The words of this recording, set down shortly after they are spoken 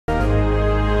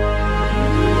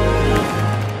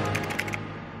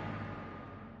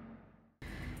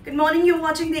morning, you're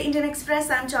watching the Indian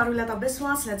Express. I'm Charulata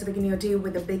Biswas. Let's begin your day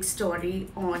with a big story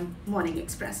on Morning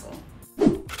Expresso.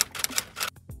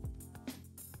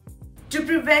 To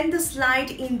prevent the slide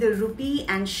in the rupee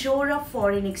and shore up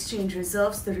foreign exchange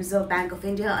reserves, the Reserve Bank of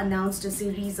India announced a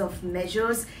series of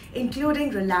measures,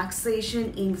 including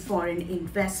relaxation in foreign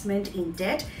investment in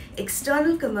debt,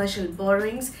 external commercial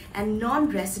borrowings, and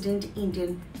non-resident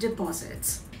Indian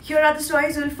deposits. Here are the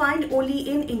stories you'll find only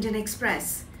in Indian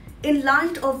Express. In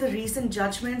light of the recent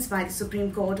judgments by the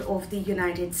Supreme Court of the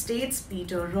United States,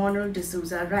 Peter Ronald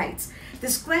D'Souza writes,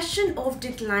 this question of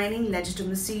declining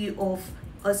legitimacy of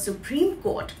a Supreme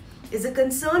Court is a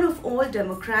concern of all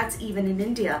Democrats, even in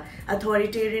India.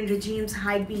 Authoritarian regimes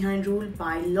hide behind rule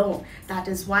by law. That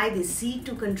is why they seek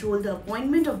to control the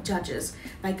appointment of judges.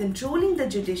 By controlling the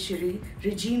judiciary,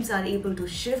 regimes are able to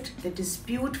shift the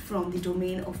dispute from the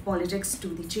domain of politics to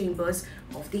the chambers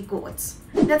of the courts.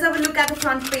 Let's have a look at the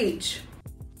front page.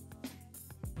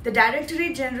 The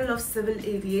Directorate General of Civil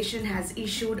Aviation has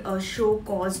issued a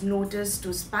Showcause notice to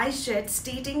Spicejet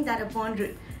stating that upon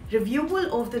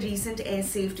reviewal of the recent air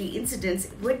safety incidents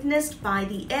witnessed by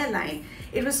the airline,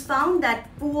 it was found that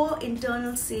poor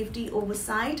internal safety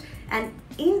oversight and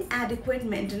inadequate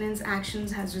maintenance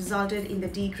actions has resulted in the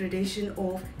degradation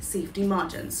of safety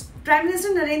margins. Prime Minister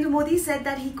Narendra Modi said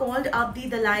that he called up the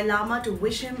Dalai Lama to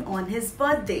wish him on his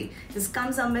birthday. This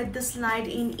comes amid the slide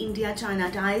in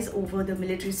India-China ties over the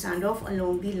military standoff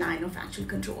along the line of actual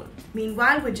control.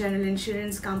 Meanwhile, with general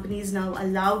insurance companies now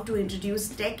allowed to introduce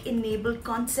tech-enabled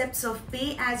concepts of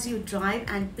pay as you drive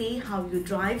and pay how you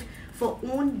drive for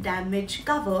own damage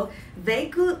cover,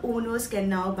 vehicle owners can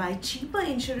now buy cheaper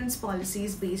insurance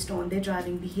policies based on their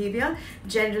driving behavior,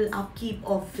 general upkeep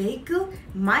of vehicle,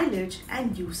 mileage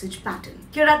and usage pattern.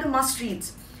 Here are the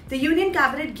must-reads. The Union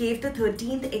Cabinet gave the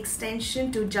 13th extension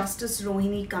to Justice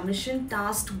Rohini Commission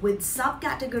tasked with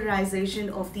subcategorization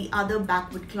of the other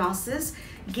backward classes,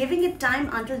 giving it time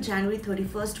until January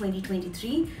 31st,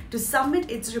 2023 to submit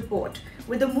its report.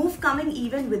 With the move coming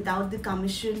even without the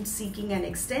Commission seeking an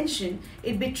extension,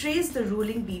 it betrays the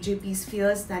ruling BJP's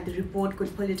fears that the report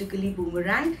could politically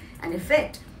boomerang and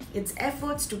affect its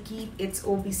efforts to keep its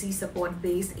OBC support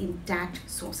base intact,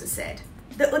 sources said.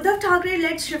 The Uddhav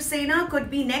Thackeray-led Shiv Sena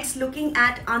could be next looking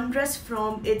at unrest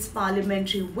from its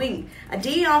parliamentary wing. A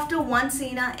day after one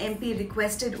Sena MP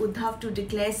requested Uddhav to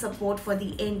declare support for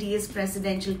the NDA's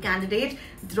presidential candidate,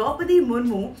 Draupadi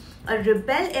Murmu, a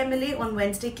rebel MLA on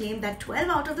Wednesday claimed that 12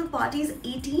 out of the party's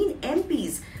 18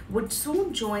 MPs would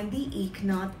soon join the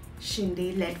Eknath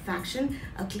Shinde-led faction,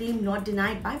 a claim not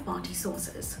denied by party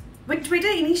sources. With Twitter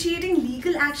initiating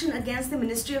legal action against the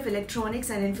Ministry of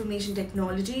Electronics and Information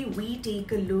Technology, we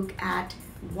take a look at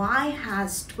why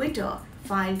has Twitter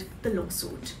filed the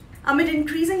lawsuit. Amid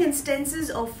increasing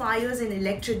instances of fires in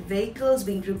electric vehicles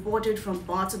being reported from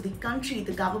parts of the country,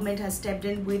 the government has stepped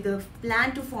in with a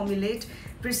plan to formulate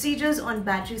procedures on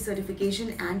battery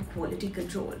certification and quality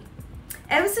control.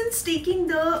 Ever since taking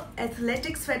the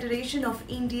Athletics Federation of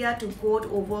India to court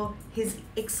over his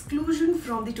exclusion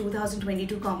from the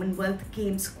 2022 Commonwealth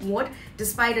Games squad,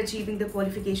 despite achieving the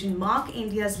qualification mark,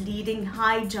 India's leading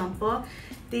high jumper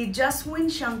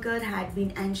Tejaswin Shankar had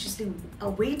been anxiously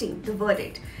awaiting the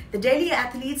verdict. The Delhi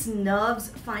athlete's nerves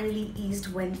finally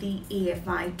eased when the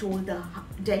AFI told the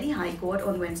Delhi High Court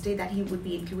on Wednesday that he would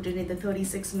be included in the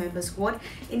 36-member squad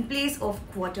in place of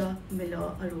Quarter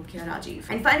Miller Arokia Rajiv.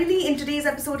 And finally, in today's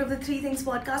episode of the Three Things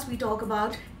podcast, we talk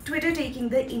about Twitter taking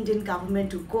the Indian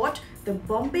government to court, the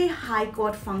Bombay High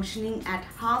Court functioning at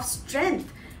half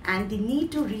strength, and the need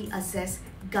to reassess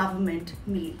government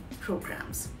meal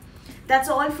programs. That's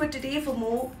all for today. For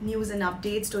more news and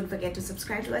updates, don't forget to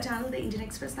subscribe to our channel, The Indian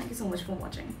Express. Thank you so much for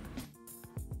watching.